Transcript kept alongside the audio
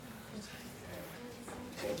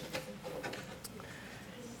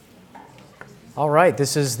All right,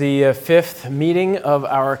 this is the fifth meeting of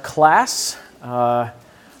our class, our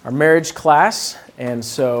marriage class, and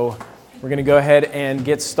so we're going to go ahead and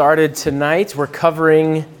get started tonight. We're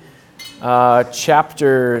covering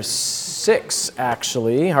chapter 6,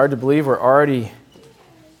 actually. Hard to believe we're already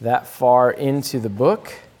that far into the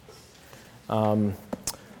book. So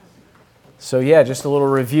yeah, just a little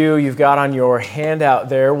review you've got on your handout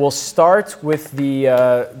there. We'll start with the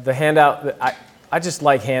handout. I just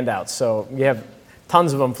like handouts, so you have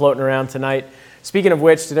tons of them floating around tonight. Speaking of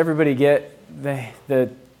which, did everybody get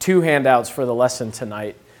the two handouts for the lesson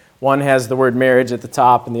tonight? One has the word marriage at the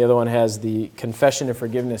top, and the other one has the confession and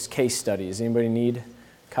forgiveness case studies. Anybody need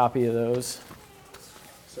a copy of those?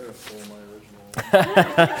 Sarah stole my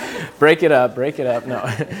original. Break it up. No.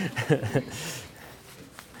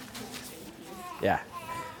 Yeah.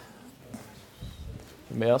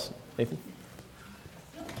 Anybody else? Nathan?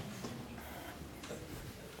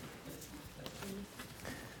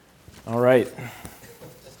 All right.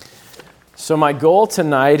 So my goal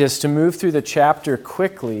tonight is to move through the chapter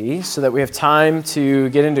quickly so that we have time to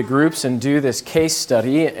get into groups and do this case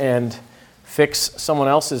study and fix someone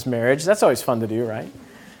else's marriage. That's always fun to do,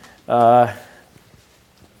 right?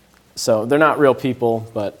 So they're not real people,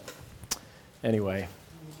 but anyway.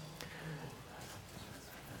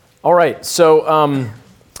 All right, so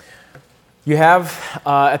you have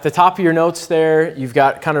at the top of your notes there, you've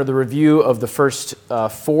got kind of the review of the first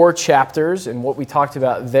 4 chapters and what we talked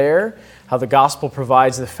about there, how the gospel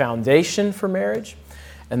provides the foundation for marriage.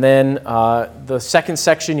 And then the second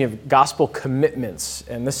section, you have gospel commitments.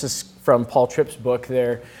 And this is from Paul Tripp's book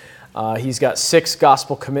there. He's got 6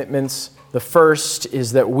 gospel commitments. The first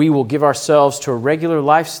is that we will give ourselves to a regular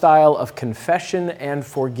lifestyle of confession and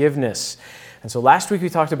forgiveness. And so last week we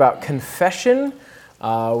talked about confession.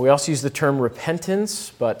 We also use the term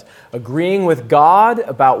repentance, but agreeing with God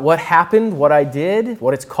about what happened, what I did,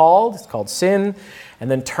 what it's called sin, and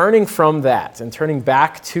then turning from that and turning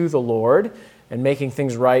back to the Lord and making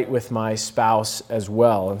things right with my spouse as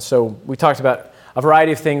well. And so we talked about a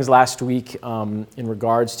variety of things last week in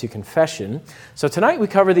regards to confession. So tonight we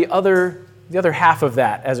cover the other half of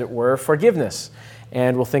that, as it were, forgiveness.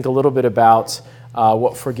 And we'll think a little bit about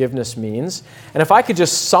what forgiveness means. And if I could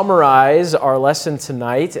just summarize our lesson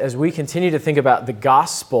tonight as we continue to think about the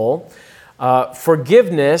gospel,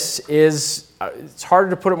 forgiveness is, it's harder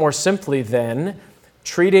to put it more simply than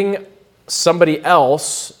treating somebody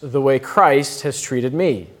else the way Christ has treated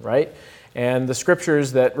me, right? And the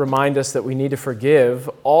scriptures that remind us that we need to forgive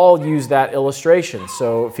all use that illustration.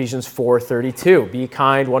 So Ephesians 4:32, be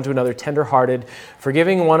kind one to another, tenderhearted,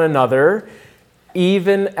 forgiving one another,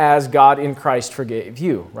 even as God in Christ forgave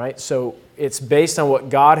you, right? So it's based on what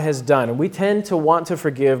God has done. And we tend to want to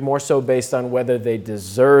forgive more so based on whether they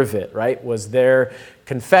deserve it, right? Was their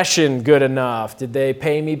confession good enough? Did they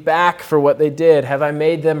pay me back for what they did? Have I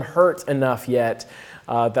made them hurt enough yet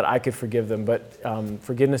that I could forgive them? But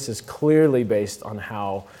forgiveness is clearly based on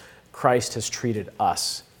how Christ has treated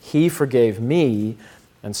us. He forgave me,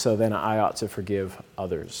 and so then I ought to forgive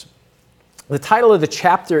others. The title of the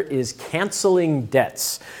chapter is Canceling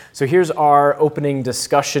Debts. So here's our opening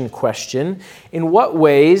discussion question. In what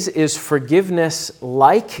ways is forgiveness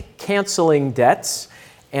like canceling debts,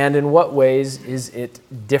 and in what ways is it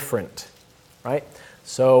different? Right?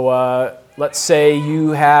 So let's say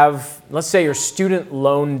your student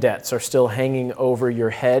loan debts are still hanging over your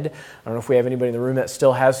head. I don't know if we have anybody in the room that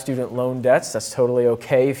still has student loan debts. That's totally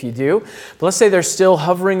okay if you do. But let's say they're still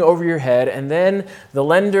hovering over your head, and then the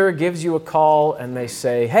lender gives you a call and they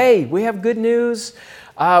say, hey, we have good news.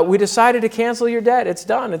 We decided to cancel your debt. It's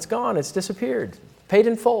done. It's gone. It's disappeared. Paid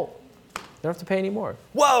in full. You don't have to pay anymore.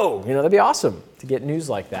 Whoa! That'd be awesome to get news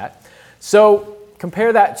like that. So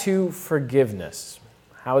compare that to forgiveness.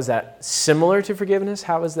 How is that similar to forgiveness?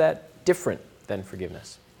 How is that different than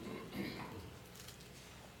forgiveness?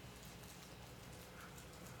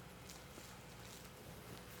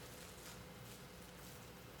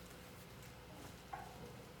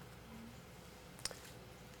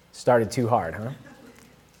 Started too hard, huh?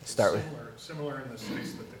 Similar in the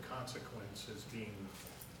sense that the consequence is being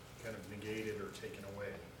kind of negated or taken away.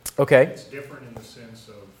 Okay. It's different in the sense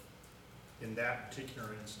of, in that particular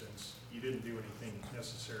instance, you didn't do anything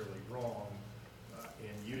necessarily wrong,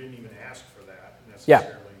 and you didn't even ask for that necessarily.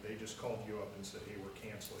 Yeah. They just called you up and said, hey, we're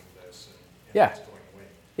canceling this, and yeah. It's going away.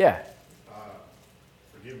 Yeah.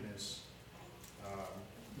 Forgiveness,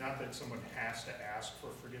 not that someone has to ask for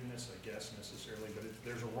forgiveness, I guess, necessarily, but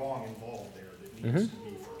there's a wrong involved there that needs to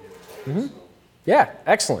be forgiven. So. Yeah,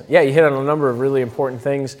 excellent. Yeah, you hit on a number of really important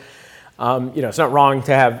things. It's not wrong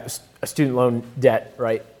to have a student loan debt,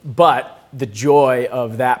 right? But the joy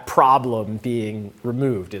of that problem being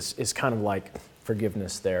removed is kind of like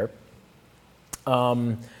forgiveness there.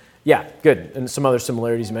 Yeah, good. And some other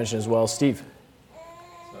similarities you mentioned as well. Steve?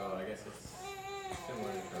 So I guess it's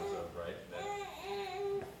similar in terms of, right, that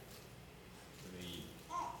the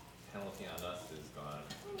penalty on us is gone,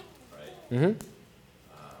 right? Mm-hmm.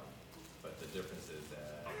 But the difference is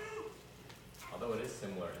that, although it is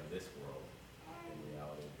similar in this world, in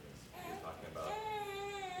reality, because you're talking about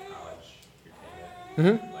college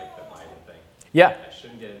repayment, like the Biden thing. Yeah. I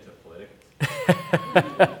shouldn't get into politics.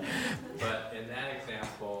 But in that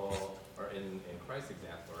example, or in Christ's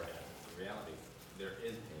example, or in reality, there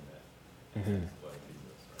is payment in the blood of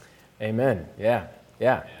Jesus, right? Amen. Yeah.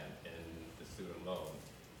 Yeah. And in the student loan,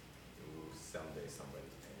 someday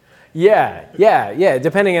somebody's paying. Yeah.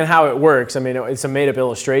 Depending on how it works. I mean, it's a made-up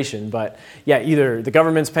illustration, but yeah, either the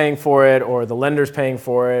government's paying for it, or the lender's paying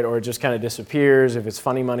for it, or it just kind of disappears if it's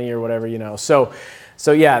funny money or whatever, So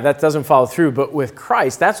yeah, that doesn't follow through. But with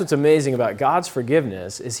Christ, that's what's amazing about God's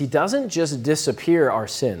forgiveness, is he doesn't just disappear our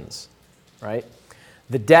sins, right?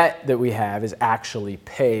 The debt that we have is actually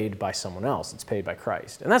paid by someone else. It's paid by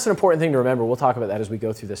Christ. And that's an important thing to remember. We'll talk about that as we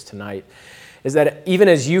go through this tonight, is that even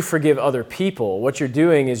as you forgive other people, what you're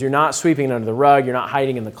doing is you're not sweeping it under the rug, you're not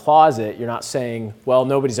hiding in the closet, you're not saying, well,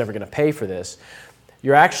 nobody's ever going to pay for this.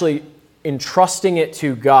 You're actually entrusting it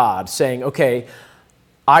to God, saying, okay,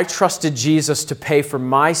 I trusted Jesus to pay for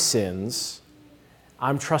my sins.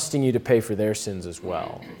 I'm trusting you to pay for their sins as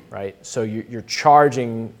well, right? So you're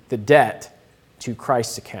charging the debt to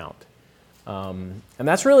Christ's account. And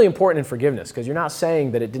that's really important in forgiveness, because you're not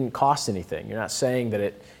saying that it didn't cost anything. You're not saying that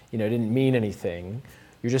it didn't mean anything.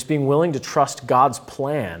 You're just being willing to trust God's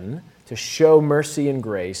plan to show mercy and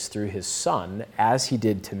grace through his Son, as he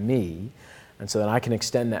did to me, and so that I can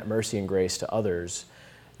extend that mercy and grace to others.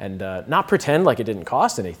 And not pretend like it didn't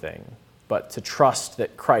cost anything, but to trust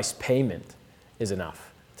that Christ's payment is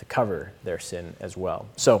enough to cover their sin as well.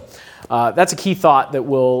 So that's a key thought that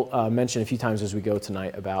we'll mention a few times as we go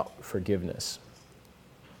tonight about forgiveness.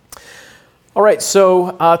 All right,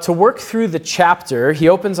 so to work through the chapter, he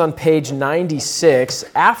opens on page 96.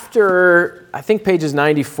 After, I think pages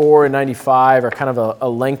 94 and 95 are kind of a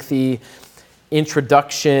lengthy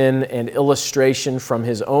introduction and illustration from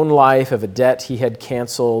his own life of a debt he had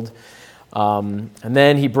canceled. And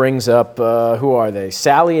then he brings up, who are they?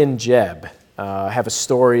 Sally and Jeb have a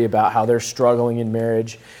story about how they're struggling in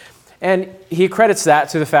marriage. And he credits that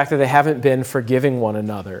to the fact that they haven't been forgiving one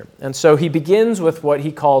another. And so he begins with what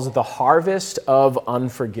he calls the harvest of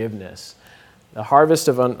unforgiveness. The harvest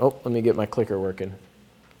of let me get my clicker working.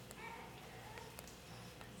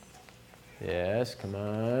 Yes, come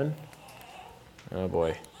on. Oh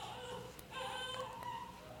boy.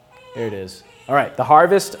 Here it is. All right, the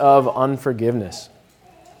harvest of unforgiveness.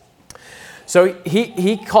 So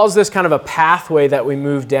he calls this kind of a pathway that we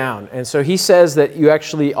move down. And so he says that you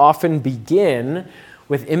actually often begin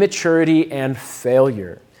with immaturity and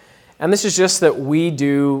failure. And this is just that we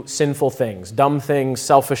do sinful things, dumb things,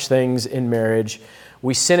 selfish things in marriage.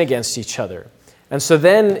 We sin against each other. And so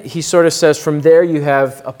then he sort of says, from there you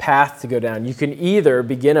have a path to go down. You can either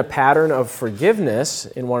begin a pattern of forgiveness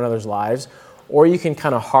in one another's lives, or you can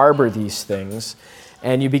kind of harbor these things,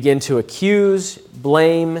 and you begin to accuse,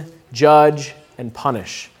 blame, judge, and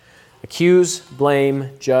punish. Accuse, blame,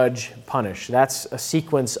 judge, punish. That's a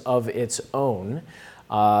sequence of its own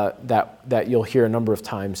that you'll hear a number of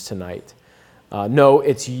times tonight. No,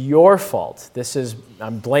 it's your fault.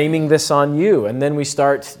 I'm blaming this on you. And then we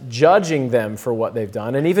start judging them for what they've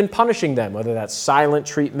done and even punishing them, whether that's silent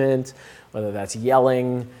treatment, whether that's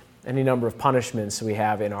yelling, any number of punishments we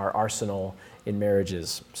have in our arsenal in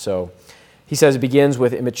marriages. So he says it begins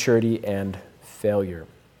with immaturity and failure.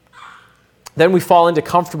 Then we fall into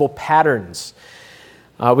comfortable patterns.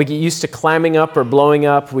 We get used to clamming up or blowing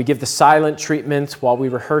up. We give the silent treatment while we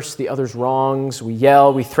rehearse the other's wrongs. We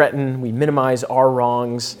yell, we threaten, we minimize our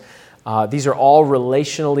wrongs. These are all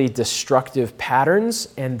relationally destructive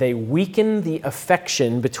patterns, and they weaken the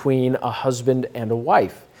affection between a husband and a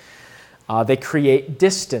wife. They create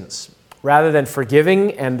distance. Rather than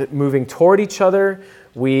forgiving and moving toward each other,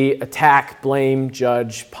 we attack, blame,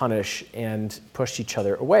 judge, punish, and push each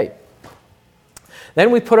other away.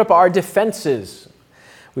 Then we put up our defenses.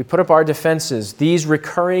 These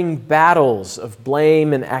recurring battles of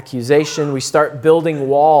blame and accusation. We start building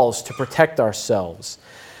walls to protect ourselves.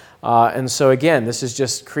 And so again, this is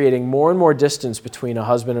just creating more and more distance between a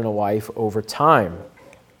husband and a wife over time.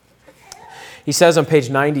 He says on page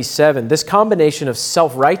 97, this combination of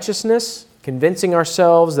self-righteousness convincing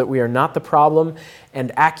ourselves that we are not the problem,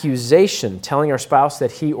 and accusation, telling our spouse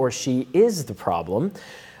that he or she is the problem,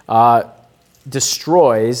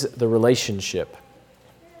 destroys the relationship.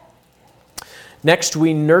 Next,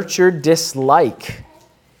 we nurture dislike.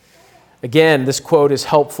 Again, this quote is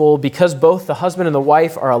helpful because both the husband and the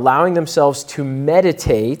wife are allowing themselves to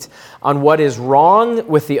meditate on what is wrong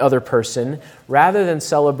with the other person rather than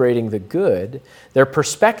celebrating the good. Their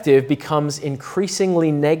perspective becomes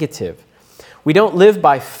increasingly negative. We don't live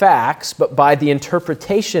by facts, but by the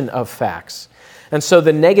interpretation of facts. And so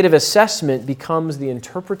the negative assessment becomes the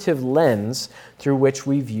interpretive lens through which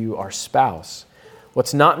we view our spouse.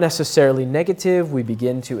 What's not necessarily negative, we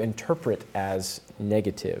begin to interpret as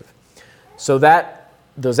negative. So that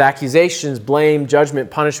those accusations, blame, judgment,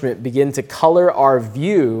 punishment begin to color our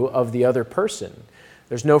view of the other person.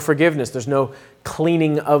 There's no forgiveness. There's no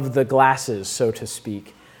cleaning of the glasses, so to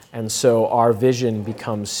speak. And so our vision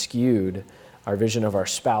becomes skewed. Our vision of our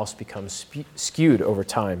spouse becomes skewed over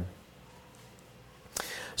time.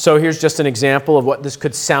 So here's just an example of what this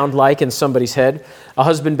could sound like in somebody's head. A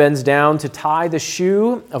husband bends down to tie the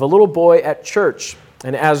shoe of a little boy at church.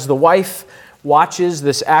 And as the wife watches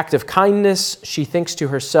this act of kindness, she thinks to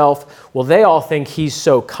herself, well, they all think he's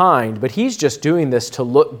so kind, but he's just doing this to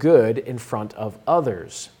look good in front of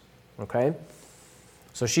others. Okay?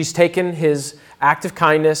 So she's taken his act of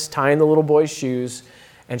kindness, tying the little boy's shoes,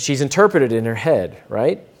 and she's interpreted it in her head,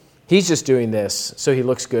 right? He's just doing this so he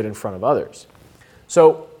looks good in front of others.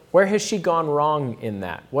 So where has she gone wrong in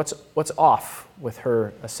that? What's off with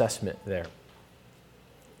her assessment there?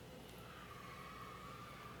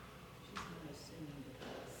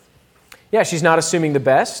 Yeah, she's not assuming the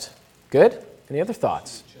best. Good. Any other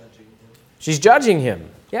thoughts? She's judging him.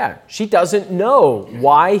 Yeah, she doesn't know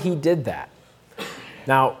why he did that.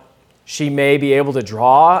 Now, she may be able to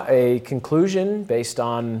draw a conclusion based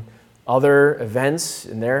on other events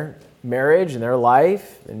in their marriage, in their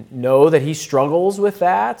life, and know that he struggles with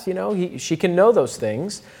that. You know, she can know those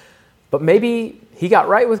things. But maybe he got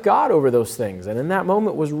right with God over those things, and in that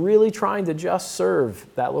moment was really trying to just serve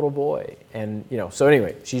that little boy. And, so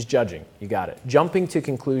anyway, she's judging. You got it. Jumping to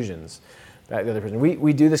conclusions about the other person.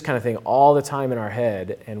 We do this kind of thing all the time in our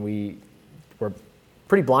head, and we're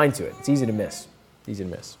pretty blind to it. It's easy to miss.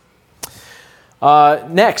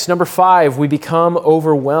 Next, number 5, we become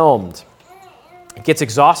overwhelmed. It gets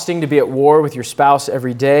exhausting to be at war with your spouse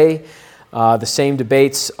every day. The same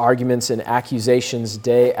debates, arguments, and accusations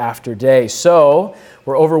day after day. So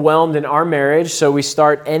we're overwhelmed in our marriage, so we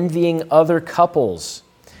start envying other couples.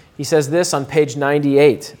 He says this on page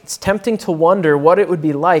 98. It's tempting to wonder what it would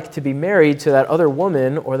be like to be married to that other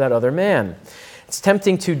woman or that other man. It's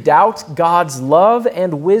tempting to doubt God's love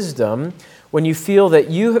and wisdom when you feel that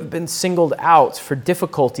you have been singled out for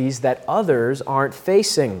difficulties that others aren't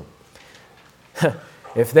facing.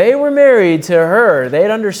 If they were married to her,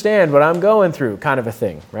 they'd understand what I'm going through, kind of a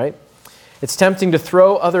thing, right? It's tempting to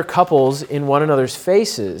throw other couples in one another's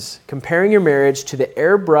faces. Comparing your marriage to the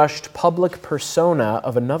airbrushed public persona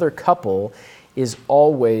of another couple is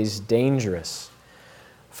always dangerous.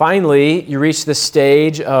 Finally, you reach the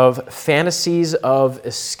stage of fantasies of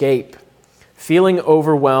escape, feeling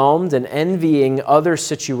overwhelmed and envying other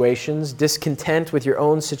situations, discontent with your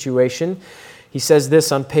own situation. He says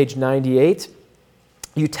this on page 98.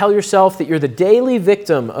 You tell yourself that you're the daily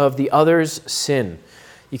victim of the other's sin.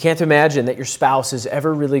 You can't imagine that your spouse is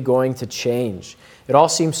ever really going to change. It all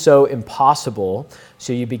seems so impossible,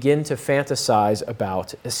 so you begin to fantasize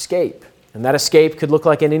about escape. And that escape could look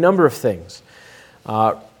like any number of things.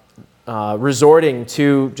 Resorting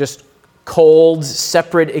to just cold,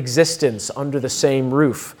 separate existence under the same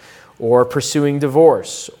roof, or pursuing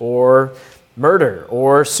divorce, or murder,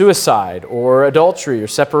 or suicide, or adultery, or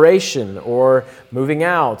separation, or moving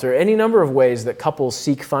out, or any number of ways that couples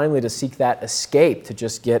seek finally to seek that escape, to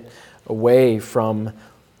just get away from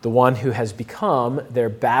the one who has become their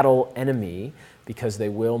battle enemy because they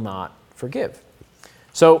will not forgive.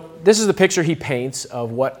 So this is the picture he paints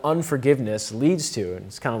of what unforgiveness leads to. And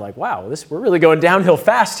it's kind of like, wow, we're really going downhill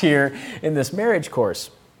fast here in this marriage course.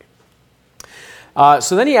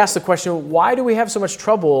 So then he asks the question, why do we have so much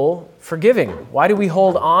trouble forgiving? Why do we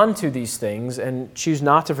hold on to these things and choose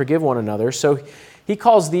not to forgive one another? So he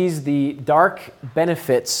calls these the dark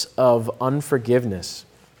benefits of unforgiveness.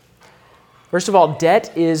 First of all,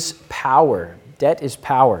 debt is power. Debt is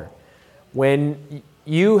power. When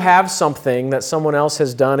you have something that someone else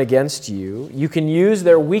has done against you, you can use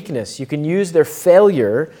their weakness, you can use their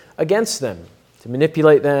failure against them, to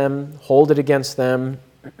manipulate them, hold it against them,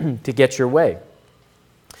 to get your way.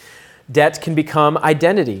 Debt can become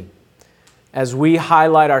identity. As we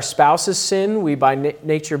highlight our spouse's sin, we by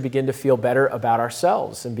nature begin to feel better about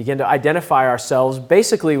ourselves and begin to identify ourselves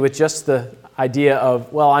basically with just the idea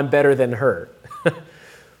of, well, I'm better than her.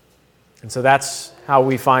 And so that's how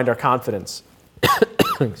we find our confidence.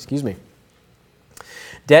 Excuse me.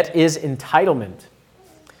 Debt is entitlement.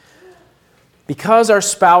 Because our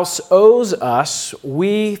spouse owes us,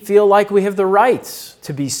 we feel like we have the right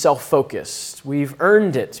to be self-focused. We've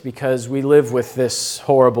earned it because we live with this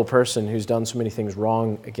horrible person who's done so many things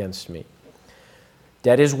wrong against me.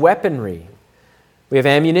 Debt is weaponry. We have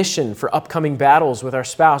ammunition for upcoming battles with our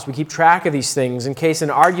spouse. We keep track of these things. In case an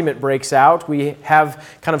argument breaks out, we have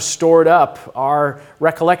kind of stored up our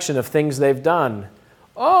recollection of things they've done.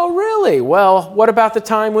 Oh, really? Well, what about the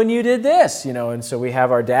time when you did this? And so we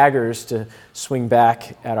have our daggers to swing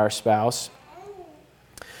back at our spouse.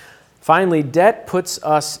 Finally, debt puts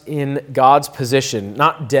us in God's position.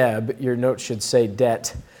 Not Deb. Your note should say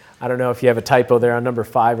debt. I don't know if you have a typo there on number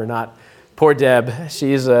 5 or not. Poor Deb.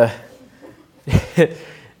 She's a...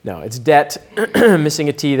 No, it's debt. Missing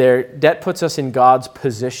a T there. Debt puts us in God's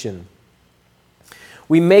position.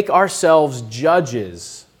 We make ourselves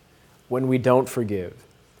judges when we don't forgive,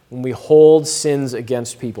 when we hold sins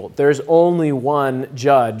against people. There's only one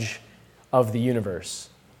judge of the universe,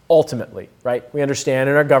 ultimately, right? We understand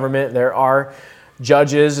in our government there are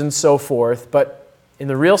judges and so forth, but in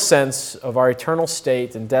the real sense of our eternal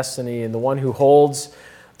state and destiny and the one who holds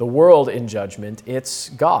the world in judgment, it's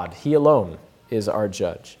God. He alone is our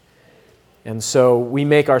judge. And so we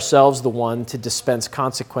make ourselves the one to dispense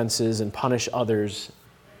consequences and punish others,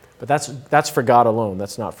 but that's for God alone.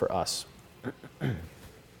 That's not for us. So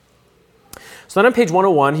then on page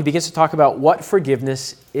 101, he begins to talk about what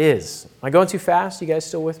forgiveness is. Am I going too fast? You guys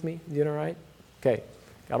still with me? You doing all right? Okay.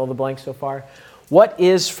 Got all the blanks so far? What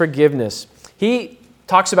is forgiveness? He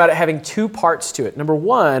talks about it having 2 parts to it. Number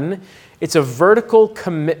 1, it's a vertical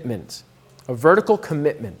commitment. A vertical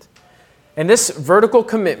commitment. And this vertical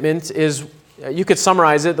commitment is, you could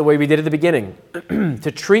summarize it the way we did at the beginning,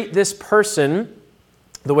 to treat this person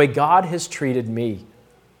the way God has treated me.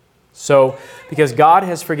 So, because God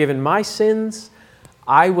has forgiven my sins,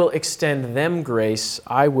 I will extend them grace.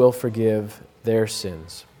 I will forgive their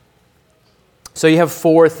sins. So you have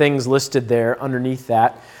 4 things listed there underneath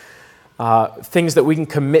that. Things that we can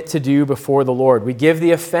commit to do before the Lord. We give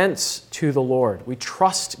the offense to the Lord. We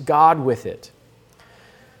trust God with it.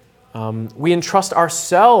 We entrust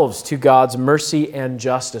ourselves to God's mercy and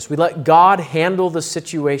justice. We let God handle the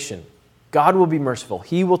situation. God will be merciful.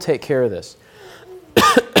 He will take care of this.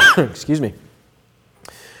 Excuse me.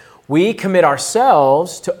 We commit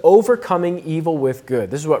ourselves to overcoming evil with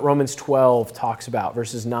good. This is what Romans 12 talks about.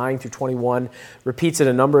 Verses 9 through 21 repeats it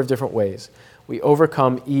a number of different ways. We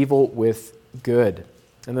overcome evil with good.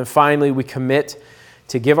 And then finally, we commit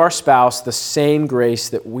to give our spouse the same grace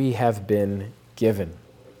that we have been given.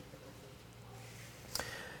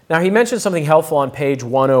 Now, he mentioned something helpful on page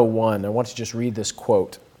 101. I want to just read this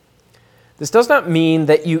quote. This does not mean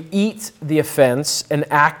that you eat the offense and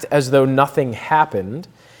act as though nothing happened.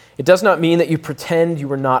 It does not mean that you pretend you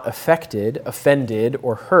were not affected, offended,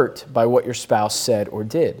 or hurt by what your spouse said or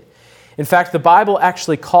did. In fact, the Bible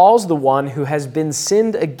actually calls the one who has been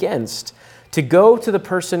sinned against to go to the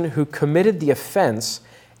person who committed the offense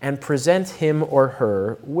and present him or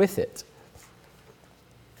her with it.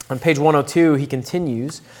 On page 102, he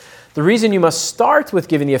continues, the reason you must start with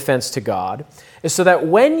giving the offense to God is so that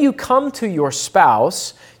when you come to your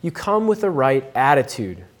spouse, you come with the right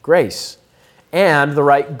attitude, grace, and the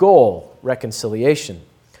right goal, reconciliation.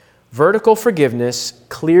 Vertical forgiveness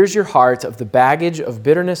clears your heart of the baggage of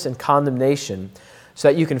bitterness and condemnation so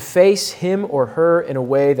that you can face him or her in a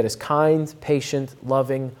way that is kind, patient,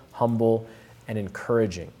 loving, humble, and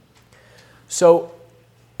encouraging. So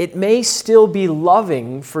it may still be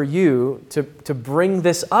loving for you to bring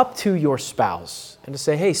this up to your spouse and to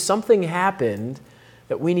say, hey, something happened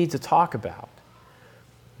that we need to talk about.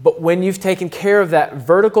 But when you've taken care of that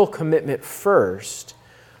vertical commitment first,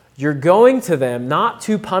 you're going to them not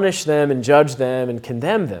to punish them and judge them and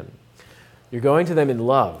condemn them. You're going to them in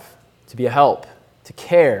love, to be a help, to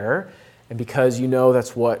care, and because you know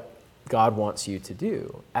that's what God wants you to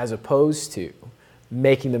do, as opposed to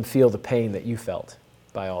making them feel the pain that you felt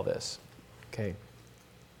by all this. Okay.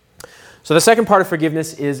 So the second part of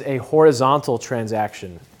forgiveness is a horizontal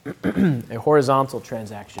transaction. A horizontal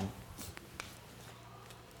transaction.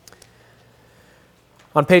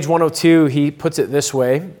 On page 102, he puts it this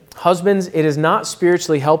way. Husbands, it is not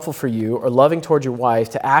spiritually helpful for you or loving toward your wife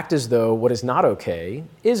to act as though what is not okay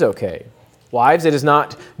is okay. Wives, it is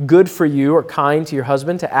not good for you or kind to your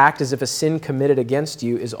husband to act as if a sin committed against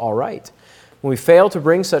you is all right. When we fail to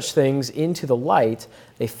bring such things into the light,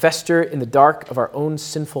 they fester in the dark of our own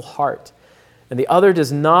sinful heart. And the other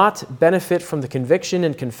does not benefit from the conviction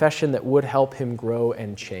and confession that would help him grow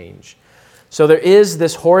and change. So there is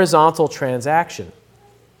this horizontal transaction.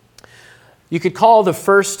 You could call the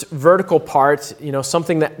first vertical part,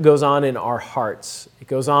 something that goes on in our hearts. It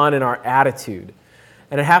goes on in our attitude.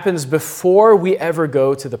 And it happens before we ever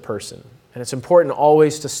go to the person. And it's important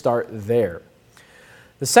always to start there.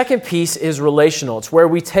 The second piece is relational. It's where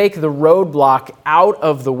we take the roadblock out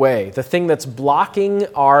of the way, the thing that's blocking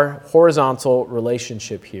our horizontal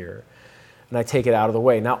relationship here. And I take it out of the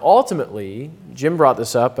way. Now, ultimately, Jim brought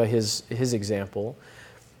this up by his example.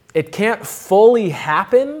 It can't fully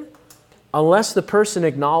happen unless the person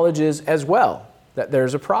acknowledges as well that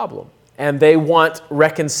there's a problem. And they want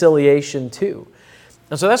reconciliation too.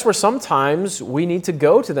 And so that's where sometimes we need to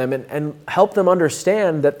go to them and help them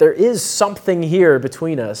understand that there is something here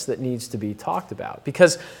between us that needs to be talked about.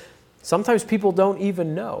 Because sometimes people don't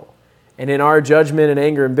even know. And in our judgment and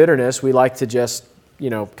anger and bitterness, we like to just,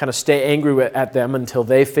 kind of stay angry at them until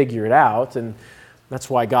they figure it out. And that's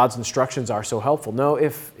why God's instructions are so helpful. No,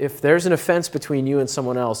 if there's an offense between you and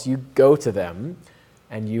someone else, you go to them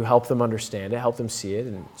and you help them understand it, help them see it,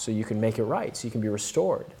 and so you can make it right, so you can be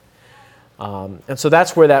restored. And so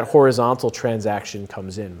that's where that horizontal transaction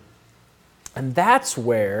comes in. And that's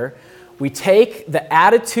where we take the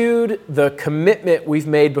attitude, the commitment we've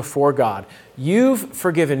made before God. You've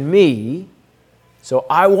forgiven me, so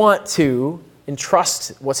I want to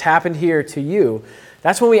entrust what's happened here to you.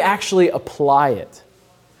 That's when we actually apply it.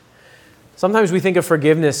 Sometimes we think of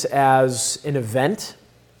forgiveness as an event,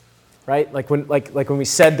 right? Like when we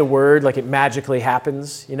said the word, like it magically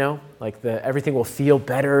happens, like everything will feel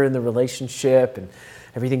better in the relationship and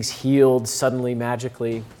everything's healed suddenly,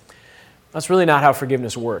 magically. That's really not how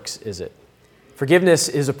forgiveness works, is it? Forgiveness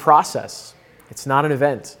is a process. It's not an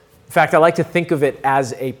event. In fact, I like to think of it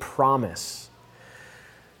as a promise.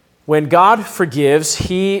 When God forgives,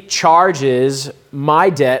 He charges my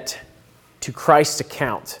debt to Christ's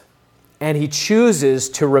account. And He chooses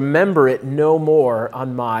to remember it no more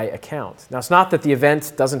on my account. Now, it's not that the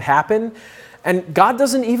event doesn't happen, and God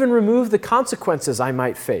doesn't even remove the consequences I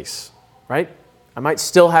might face, right? I might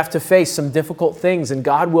still have to face some difficult things, and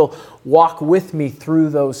God will walk with me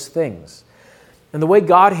through those things. And the way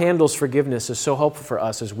God handles forgiveness is so helpful for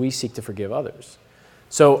us as we seek to forgive others.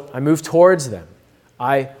 So I move towards them.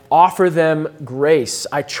 I offer them grace.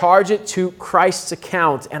 I charge it to Christ's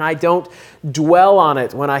account, and I don't dwell on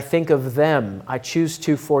it when I think of them. I choose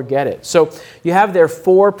to forget it. So you have there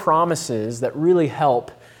 4 promises that really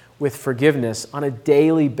help with forgiveness on a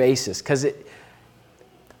daily basis. Because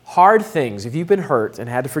hard things, if you've been hurt and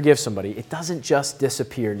had to forgive somebody, it doesn't just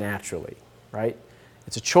disappear naturally, right?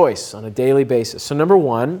 It's a choice on a daily basis. So number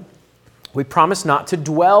 1, we promise not to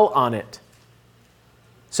dwell on it.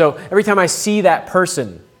 So every time I see that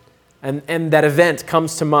person and that event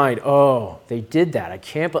comes to mind, oh, they did that. I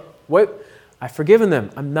can't, wait, I've forgiven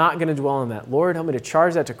them. I'm not going to dwell on that. Lord, help me to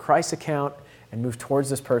charge that to Christ's account and move towards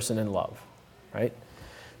this person in love, right?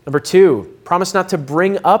 Number 2, promise not to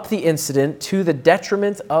bring up the incident to the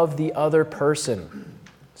detriment of the other person.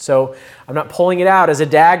 So I'm not pulling it out as a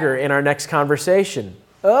dagger in our next conversation.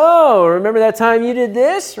 Oh, remember that time you did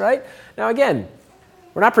this, right? Now again,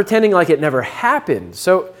 we're not pretending like it never happened.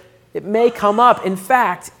 So it may come up. In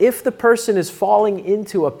fact, if the person is falling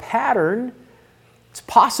into a pattern, it's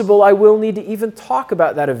possible I will need to even talk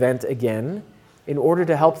about that event again in order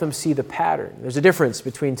to help them see the pattern. There's a difference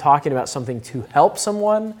between talking about something to help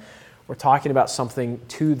someone or talking about something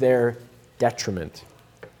to their detriment.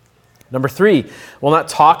 Number 3, we'll not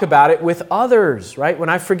talk about it with others, right? When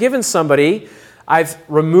I've forgiven somebody, I've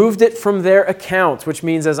removed it from their account, which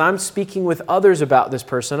means as I'm speaking with others about this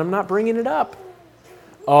person, I'm not bringing it up.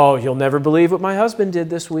 Oh, you'll never believe what my husband did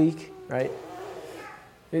this week, right?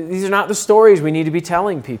 These are not the stories we need to be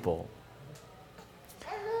telling people.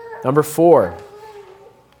 Number 4,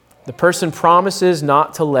 the person promises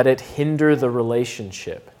not to let it hinder the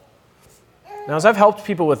relationship. Now, as I've helped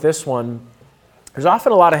people with this one, there's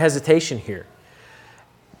often a lot of hesitation here.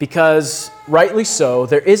 Because, rightly so,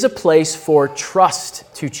 there is a place for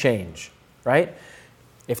trust to change, right?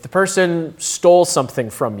 If the person stole something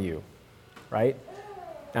from you, right?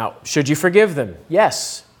 Now, should you forgive them?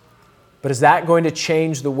 Yes. But is that going to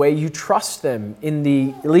change the way you trust them in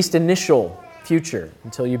the at least initial future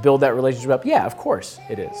until you build that relationship up? Yeah, of course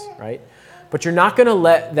it is, right? But you're not going to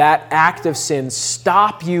let that act of sin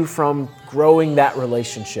stop you from growing that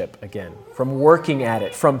relationship again, from working at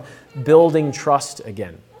it, from building trust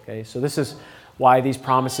again. Okay, so this is why these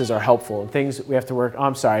promises are helpful and things we have to work. Oh,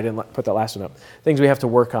 I'm sorry, I didn't put that last one up. Things we have to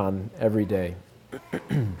work on every day.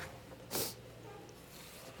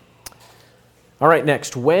 All right,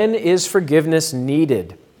 next. When is forgiveness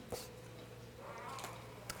needed?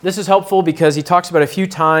 This is helpful because he talks about a few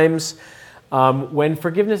times when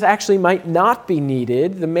forgiveness actually might not be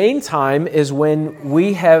needed. The main time is when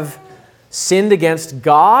we have sinned against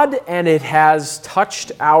God and it has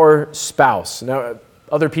touched our spouse. Now,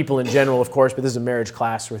 other people in general, of course, but this is a marriage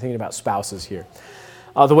class, so we're thinking about spouses here.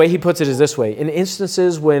 The way he puts it is this way. In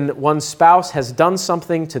instances when one spouse has done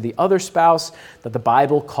something to the other spouse that the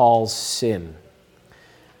Bible calls sin.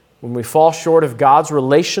 When we fall short of God's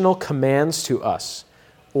relational commands to us,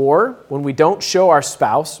 or when we don't show our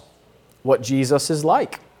spouse what Jesus is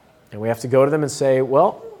like. And we have to go to them and say,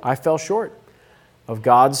 well, I fell short of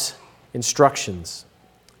God's instructions.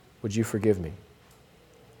 Would you forgive me?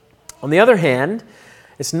 On the other hand,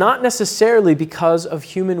 it's not necessarily because of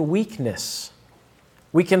human weakness.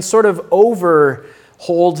 We can sort of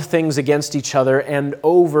hold things against each other and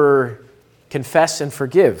over confess and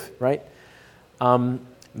forgive, right?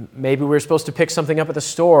 Maybe we were supposed to pick something up at the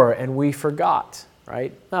store and we forgot,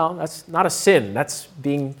 right? No, that's not a sin. That's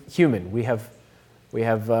being human. We have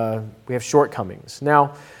shortcomings.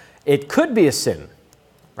 Now, it could be a sin,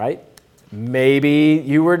 right? Maybe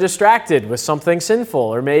you were distracted with something sinful,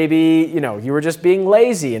 or maybe, you were just being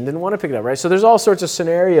lazy and didn't want to pick it up, right? So there's all sorts of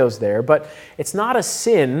scenarios there, but it's not a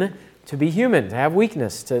sin to be human, to have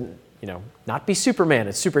weakness, to, not be Superman.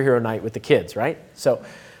 It's superhero night with the kids, right? So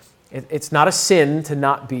it's not a sin to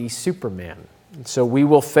not be Superman. And so we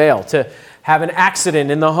will fail. To have an accident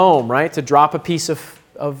in the home, right? To drop a piece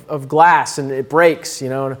of glass and it breaks,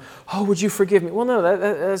 and, oh, would you forgive me? Well, no,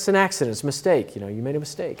 that's an accident. It's a mistake. You made a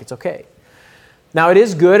mistake. It's okay. Now, it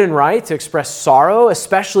is good and right to express sorrow,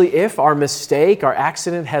 especially if our mistake, our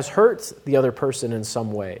accident has hurt the other person in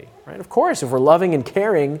some way, right? Of course, if we're loving and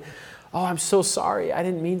caring, oh, I'm so sorry. I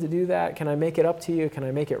didn't mean to do that. Can I make it up to you? Can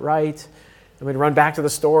I make it right? And we'd run back to the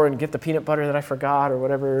store and get the peanut butter that I forgot or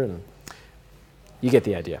whatever. And you get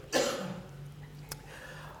the idea.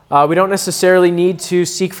 We don't necessarily need to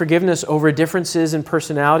seek forgiveness over differences in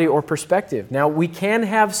personality or perspective. Now, we can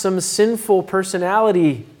have some sinful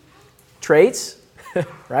personality traits,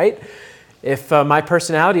 right? If my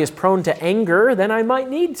personality is prone to anger, then I might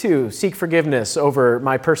need to seek forgiveness over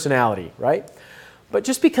my personality, right? But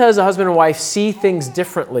just because a husband and wife see things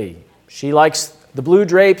differently, she likes the blue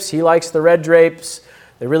drapes, he likes the red drapes,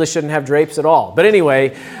 they really shouldn't have drapes at all. But anyway,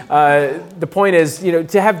 the point is,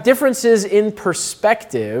 to have differences in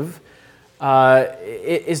perspective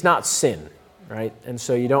is not sin, right? And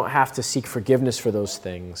so you don't have to seek forgiveness for those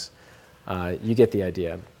things. You get the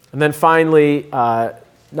idea. And then finally,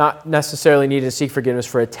 not necessarily needed to seek forgiveness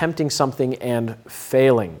for attempting something and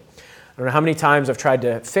failing. I don't know how many times I've tried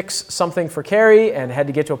to fix something for Carrie and had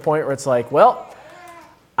to get to a point where it's like, well,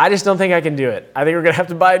 I just don't think I can do it. I think we're going to have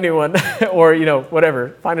to buy a new one or, whatever,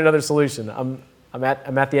 find another solution. I'm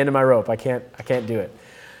at the end of my rope. I can't do it.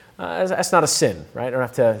 That's not a sin, right? I don't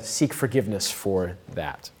have to seek forgiveness for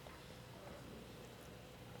that.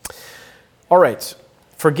 All right.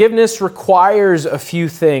 Forgiveness requires a few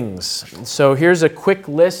things. So here's a quick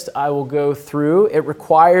list I will go through. It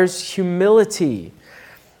requires humility.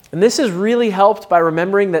 And this is really helped by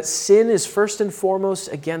remembering that sin is first and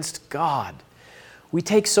foremost against God. We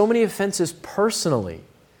take so many offenses personally,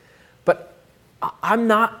 but I'm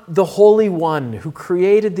not the Holy One who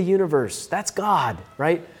created the universe. That's God,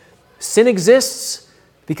 right? Sin exists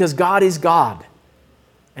because God is God,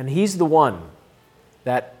 and He's the one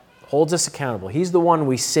that holds us accountable. He's the one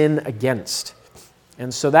we sin against.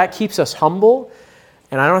 And so that keeps us humble,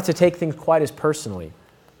 and I don't have to take things quite as personally.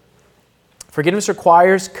 Forgiveness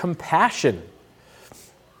requires compassion.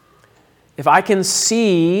 If I can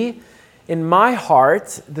see in my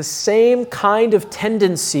heart the same kind of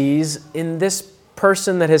tendencies in this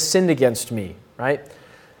person that has sinned against me, right?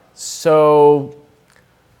 So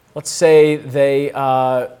let's say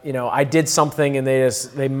I did something and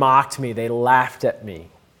they mocked me, they laughed at me,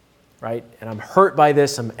 right? And I'm hurt by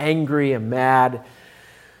this, I'm angry, I'm mad.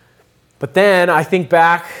 But then I think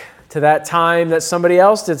back to that time that somebody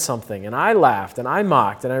else did something and I laughed and I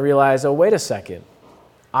mocked and I realized, oh, wait a second.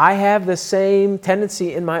 I have the same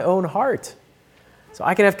tendency in my own heart. So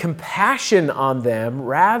I can have compassion on them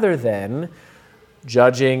rather than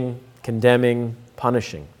judging, condemning,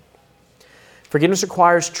 punishing. Forgiveness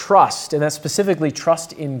requires trust, and that's specifically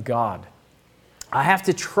trust in God. I have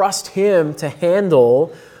to trust Him to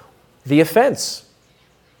handle the offense.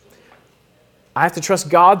 I have to trust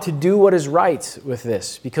God to do what is right with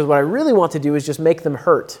this, because what I really want to do is just make them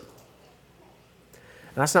hurt.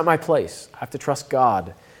 And that's not my place. I have to trust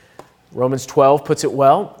God. Romans 12 puts it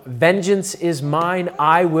well. Vengeance is mine,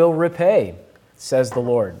 I will repay, says the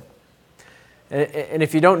Lord. And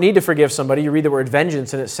if you don't need to forgive somebody, you read the word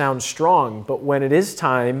vengeance and it sounds strong. But when it is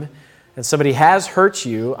time and somebody has hurt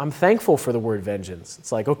you, I'm thankful for the word vengeance.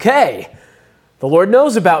 It's like, okay, the Lord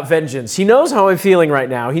knows about vengeance. He knows how I'm feeling right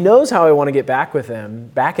now. He knows how I want to get back at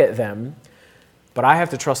them. But I have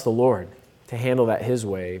to trust the Lord to handle that His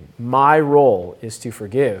way. My role is to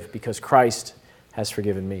forgive because Christ has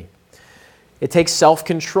forgiven me. It takes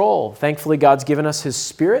self-control. Thankfully, God's given us His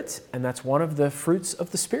Spirit, and that's one of the fruits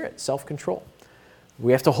of the Spirit, self-control.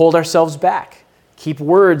 We have to hold ourselves back, keep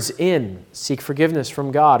words in, seek forgiveness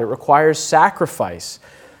from God. It requires sacrifice.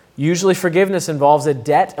 Usually forgiveness involves a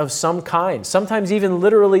debt of some kind, sometimes even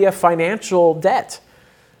literally a financial debt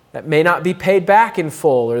that may not be paid back in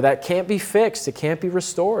full or that can't be fixed, it can't be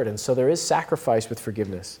restored. And so there is sacrifice with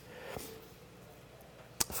forgiveness.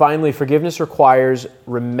 Finally, forgiveness requires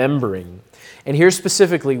remembering. And here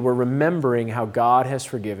specifically, we're remembering how God has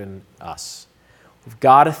forgiven us. We've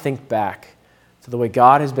got to think back to the way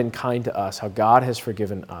God has been kind to us, how God has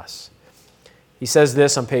forgiven us. He says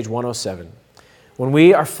this on page 107. When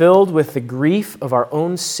we are filled with the grief of our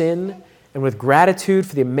own sin and with gratitude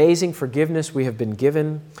for the amazing forgiveness we have been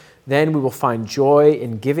given, then we will find joy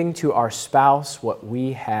in giving to our spouse what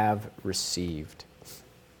we have received.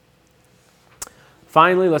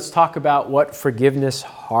 Finally, let's talk about what forgiveness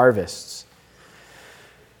harvests.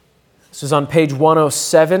 This is on page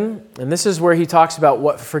 107, and this is where he talks about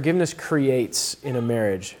what forgiveness creates in a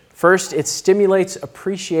marriage. First, it stimulates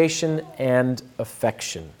appreciation and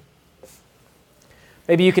affection.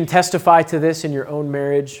 Maybe you can testify to this in your own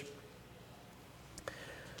marriage,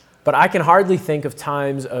 but I can hardly think of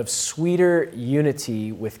times of sweeter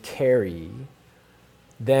unity with Carrie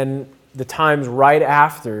than the times right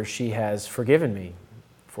after she has forgiven me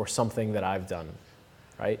for something that I've done,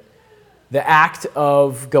 right? The act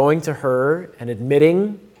of going to her and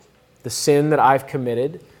admitting the sin that I've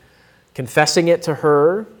committed, confessing it to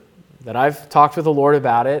her, that I've talked with the Lord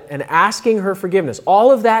about it, and asking her forgiveness.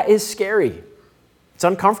 All of that is scary. It's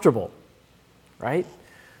uncomfortable, right?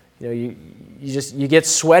 You know, you get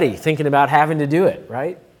sweaty thinking about having to do it,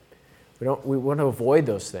 right? We want to avoid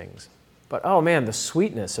those things. But oh man, the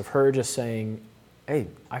sweetness of her just saying, "Hey,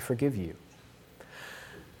 I forgive you.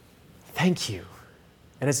 Thank you."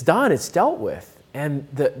 And it's done, it's dealt with. And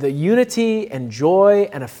the unity and joy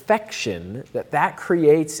and affection that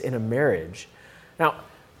creates in a marriage. Now,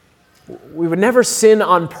 we would never sin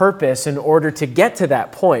on purpose in order to get to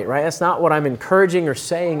that point, right? That's not what I'm encouraging or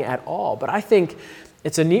saying at all. But I think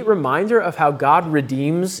it's a neat reminder of how God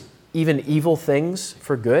redeems even evil things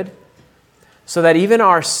for good, so that even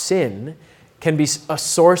our sin can be a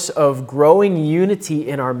source of growing unity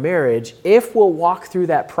in our marriage if we'll walk through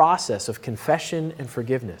that process of confession and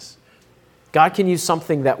forgiveness. God can use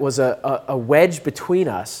something that was a wedge between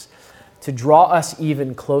us to draw us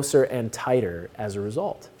even closer and tighter as a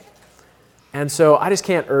result. And so I just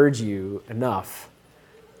can't urge you enough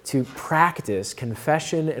to practice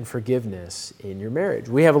confession and forgiveness in your marriage.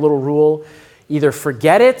 We have a little rule: either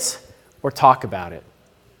forget it or talk about it.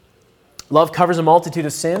 Love covers a multitude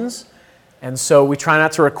of sins, and so we try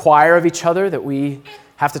not to require of each other that we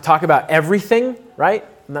have to talk about everything, right?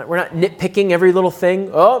 We're not nitpicking every little thing.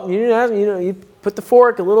 Oh, you put the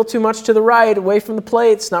fork a little too much to the right, away from the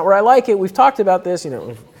plate. It's not where I like it. We've talked about this.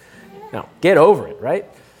 No, get over it, right?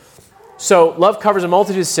 So love covers a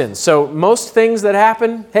multitude of sins. So most things that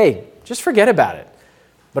happen, hey, just forget about it.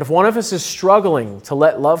 But if one of us is struggling to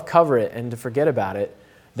let love cover it and to forget about it,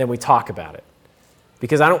 then we talk about it.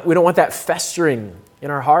 Because we don't want that festering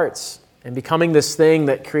in our hearts and becoming this thing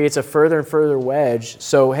that creates a further and further wedge.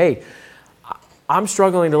 So, hey, I'm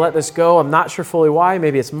struggling to let this go. I'm not sure fully why.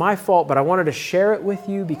 Maybe it's my fault, but I wanted to share it with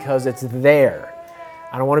you because it's there.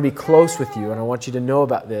 And I want to be close with you, and I want you to know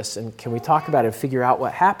about this. And can we talk about it and figure out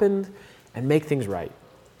what happened and make things right?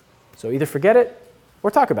 So either forget it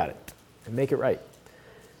or talk about it and make it right.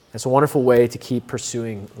 That's a wonderful way to keep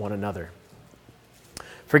pursuing one another.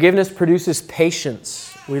 Forgiveness produces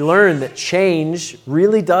patience. We learn that change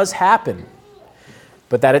really does happen,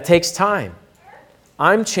 but that it takes time.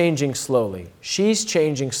 I'm changing slowly. She's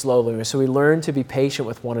changing slowly. So we learn to be patient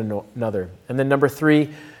with one another. And then number 3,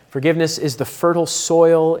 forgiveness is the fertile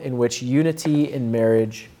soil in which unity in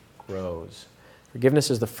marriage grows. Forgiveness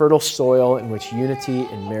is the fertile soil in which unity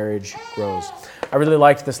in marriage grows. I really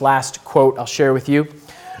liked this last quote I'll share with you.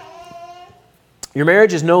 Your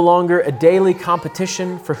marriage is no longer a daily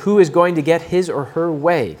competition for who is going to get his or her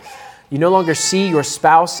way. You no longer see your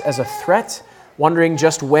spouse as a threat, wondering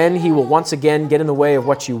just when he will once again get in the way of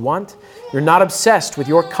what you want. You're not obsessed with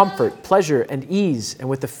your comfort, pleasure, and ease, and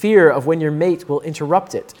with the fear of when your mate will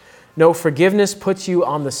interrupt it. No, forgiveness puts you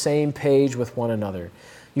on the same page with one another.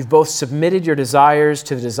 You've both submitted your desires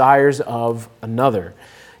to the desires of another.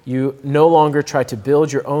 You no longer try to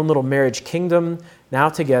build your own little marriage kingdom. Now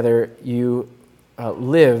together you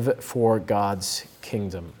live for God's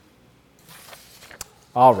kingdom.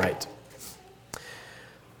 All right.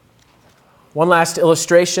 One last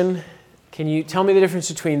illustration. Can you tell me the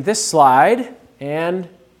difference between this slide and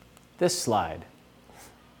this slide?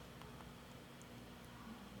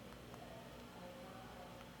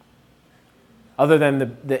 Other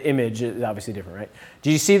than the image is obviously different, right?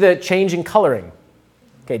 Did you see the change in coloring?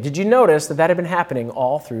 Okay, did you notice that had been happening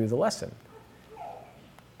all through the lesson?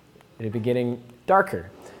 It had been getting darker.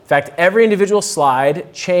 In fact, every individual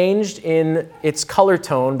slide changed in its color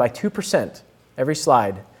tone by 2%, every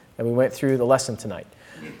slide that we went through the lesson tonight.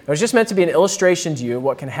 It was just meant to be an illustration to you of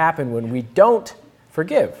what can happen when we don't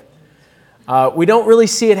forgive. We don't really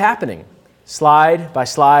see it happening. Slide by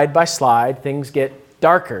slide by slide, things get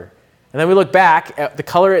darker. And then we look back at the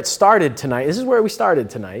color it started tonight. This is where we started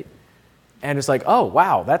tonight. And it's like, oh,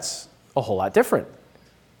 wow, that's a whole lot different.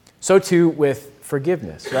 So too with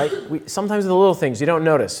forgiveness, right? Sometimes the little things you don't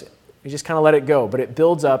notice. You just kind of let it go. But it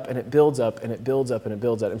builds up and it builds up and it builds up and it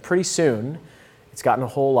builds up. And pretty soon, it's gotten a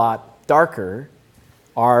whole lot darker.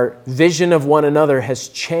 Our vision of one another has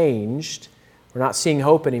changed. We're not seeing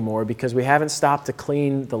hope anymore because we haven't stopped to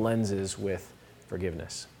clean the lenses with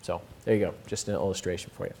forgiveness. So there you go, just an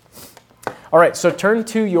illustration for you. All right, so turn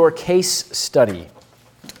to your case study.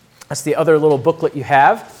 That's the other little booklet you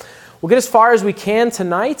have. We'll get as far as we can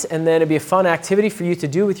tonight, and then it'll be a fun activity for you to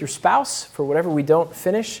do with your spouse for whatever we don't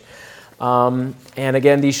finish. And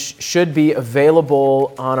again, these should be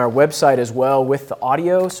available on our website as well with the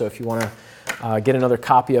audio, so if you want to get another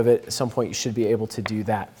copy of it at some point, you should be able to do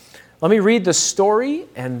that. Let me read the story,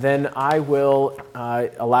 and then I will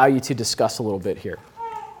allow you to discuss a little bit here.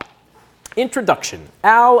 Introduction.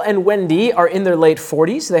 Al and Wendy are in their late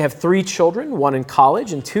 40s. They have 3 children, 1 in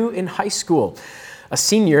college and 2 in high school, a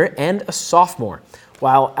senior and a sophomore.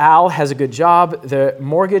 While Al has a good job, the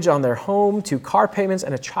mortgage on their home, 2 car payments,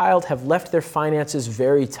 and a child have left their finances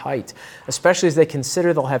very tight, especially as they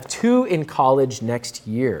consider they'll have 2 in college next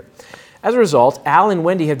year. As a result, Al and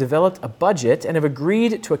Wendy have developed a budget and have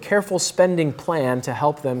agreed to a careful spending plan to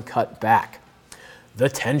help them cut back. The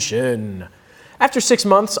tension. After 6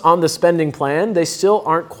 months on the spending plan, they still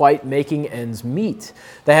aren't quite making ends meet.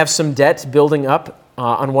 They have some debt building up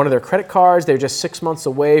on one of their credit cards. They're just 6 months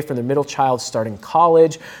away from their middle child starting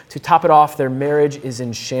college. To top it off, their marriage is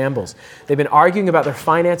in shambles. They've been arguing about their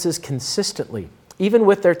finances consistently. Even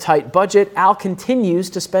with their tight budget, Al continues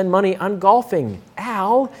to spend money on golfing.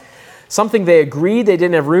 Al, something they agreed they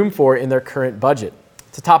didn't have room for in their current budget.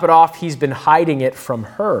 To top it off, he's been hiding it from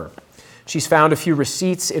her. She's found a few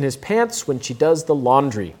receipts in his pants when she does the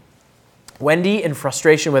laundry. Wendy, in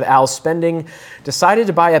frustration with Al's spending, decided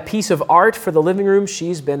to buy a piece of art for the living room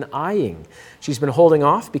she's been eyeing. She's been holding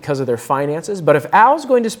off because of their finances, but if Al's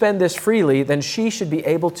going to spend this freely, then she should be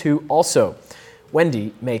able to also.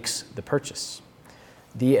 Wendy makes the purchase.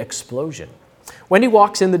 The explosion. Wendy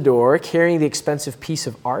walks in the door carrying the expensive piece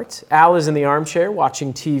of art. Al is in the armchair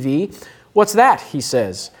watching TV. "What's that?" he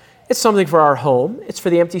says. "It's something for our home. It's for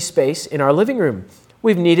the empty space in our living room.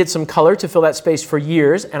 We've needed some color to fill that space for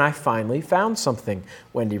years, and I finally found something,"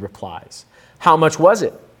 Wendy replies. "How much was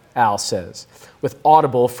it?" Al says, with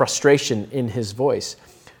audible frustration in his voice.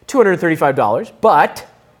 $235, but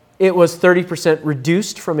it was 30%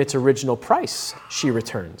 reduced from its original price, she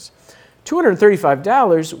returns.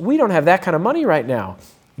 $235? We don't have that kind of money right now.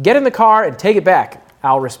 Get in the car and take it back,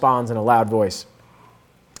 Al responds in a loud voice.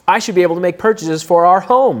 I should be able to make purchases for our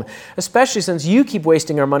home, especially since you keep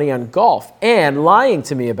wasting our money on golf and lying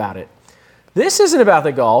to me about it. This isn't about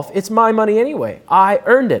the golf. It's my money anyway. I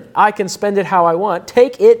earned it. I can spend it how I want.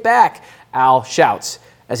 Take it back, Al shouts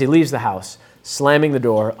as he leaves the house, slamming the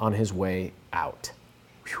door on his way out.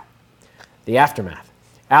 Whew. The aftermath.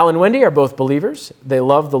 Al and Wendy are both believers. They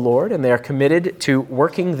love the Lord, and they are committed to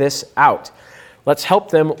working this out. Let's help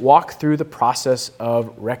them walk through the process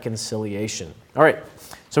of reconciliation. All right.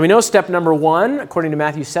 So we know step number 1, according to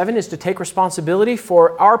Matthew 7, is to take responsibility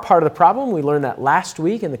for our part of the problem. We learned that last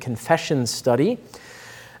week in the confession study.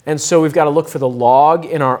 And so we've got to look for the log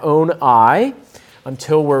in our own eye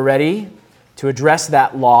until we're ready to address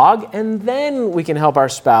that log, and then we can help our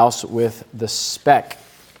spouse with the speck.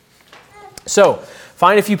 So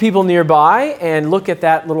Find a few people nearby and look at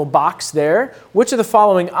that little box there. Which of the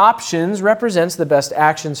following options represents the best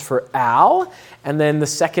actions for Al? And then the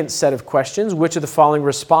second set of questions, which of the following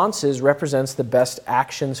responses represents the best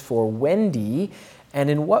actions for Wendy? And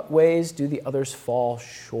in what ways do the others fall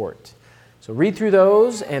short? So read through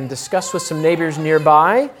those and discuss with some neighbors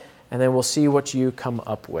nearby, and then we'll see what you come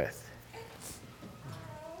up with.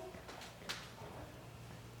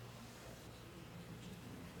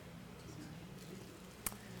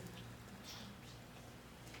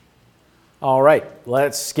 All right,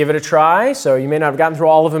 let's give it a try. So you may not have gotten through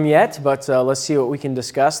all of them yet, but let's see what we can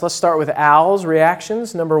discuss. Let's start with Al's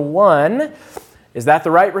reactions. Number 1, is that the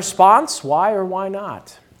right response? Why or why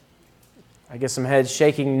not? I get some heads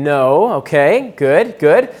shaking no. Okay, good,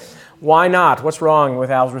 good. Why not? What's wrong with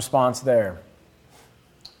Al's response there?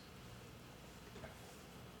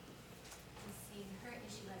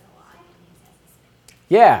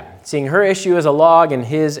 Yeah, seeing her issue as a log and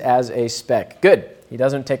his as a speck. Good. He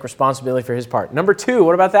doesn't take responsibility for his part. Number 2,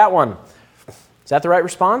 what about that one? Is that the right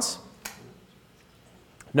response?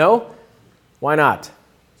 No? Why not?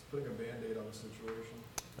 It's putting a Band-Aid on the situation.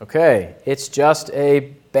 Okay, it's just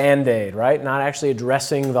a Band-Aid, right? Not actually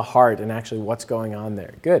addressing the heart and actually what's going on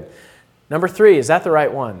there. Good. Number 3, is that the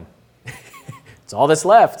right one? It's all that's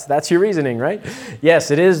left. That's your reasoning, right?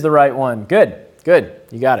 Yes, it is the right one. Good, good.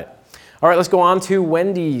 You got it. All right, let's go on to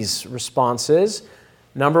Wendy's responses.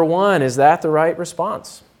 Number 1, is that the right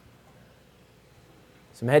response?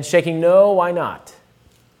 Some head shaking no, why not?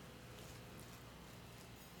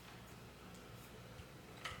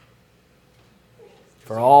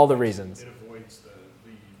 For all the reasons. It avoids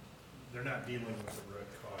they're not dealing with the root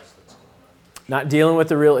cause that's going on. Not dealing with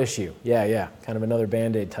the real issue. Yeah. Kind of another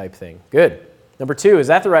Band-Aid type thing. Good. Number 2, is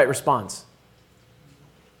that the right response?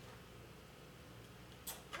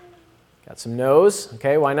 Got some no's.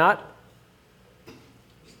 Okay, why not?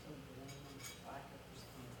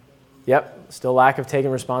 Yep, still lack of taking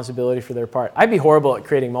responsibility for their part. I'd be horrible at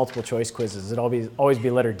creating multiple choice quizzes. It'd always be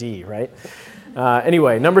letter D, right?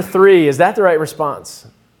 Anyway, number 3, is that the right response?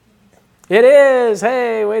 It is.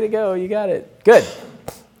 Hey, way to go. You got it. Good.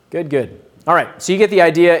 Good. All right, so you get the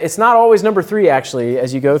idea. It's not always number 3, actually,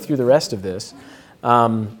 as you go through the rest of this.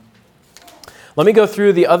 Let me go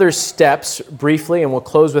through the other steps briefly, and we'll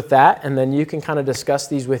close with that, and then you can kind of discuss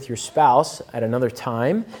these with your spouse at another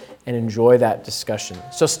time and enjoy that discussion.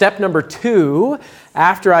 So step number 2,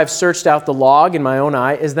 after I've searched out the log in my own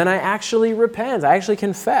eye, is then I actually repent. I actually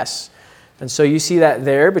confess. And so you see that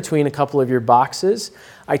there between a couple of your boxes.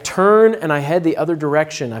 I turn and I head the other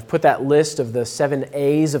direction. I've put that list of the 7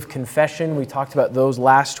 A's of confession. We talked about those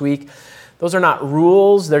last week. Those are not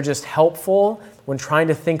rules. They're just helpful when trying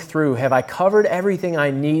to think through, have I covered everything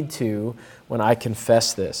I need to when I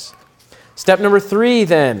confess this? Step number 3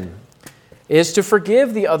 then is to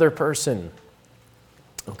forgive the other person.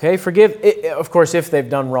 Okay, forgive, of course, if they've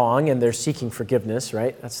done wrong and they're seeking forgiveness,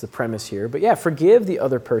 right? That's the premise here. But yeah, forgive the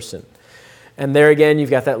other person. And there again, you've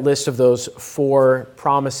got that list of those 4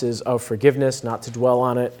 promises of forgiveness, not to dwell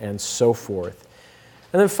on it, and so forth.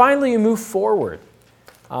 And then finally, you move forward.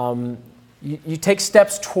 You take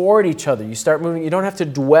steps toward each other. You start moving. You don't have to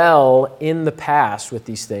dwell in the past with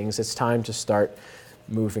these things. It's time to start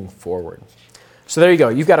moving forward. So there you go.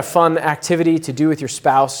 You've got a fun activity to do with your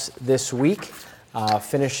spouse this week.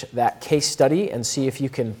 Finish that case study and see if you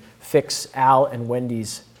can fix Al and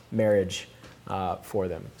Wendy's marriage for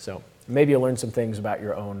them. So maybe you'll learn some things about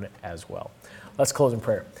your own as well. Let's close in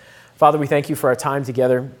prayer. Father, we thank you for our time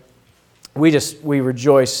together. We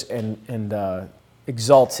rejoice and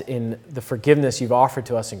exult in the forgiveness you've offered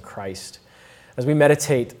to us in Christ. As we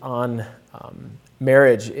meditate on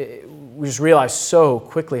marriage, we just realize so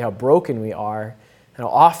quickly how broken we are and how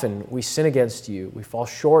often we sin against you. We fall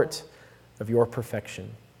short of your perfection.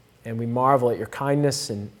 And we marvel at your kindness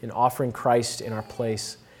in offering Christ in our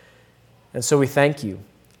place. And so we thank you.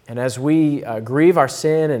 And as we grieve our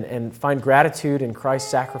sin and find gratitude in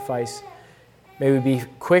Christ's sacrifice, may we be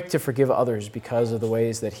quick to forgive others because of the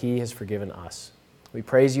ways that he has forgiven us. We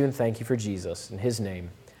praise you and thank you for Jesus. In his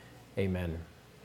name, amen.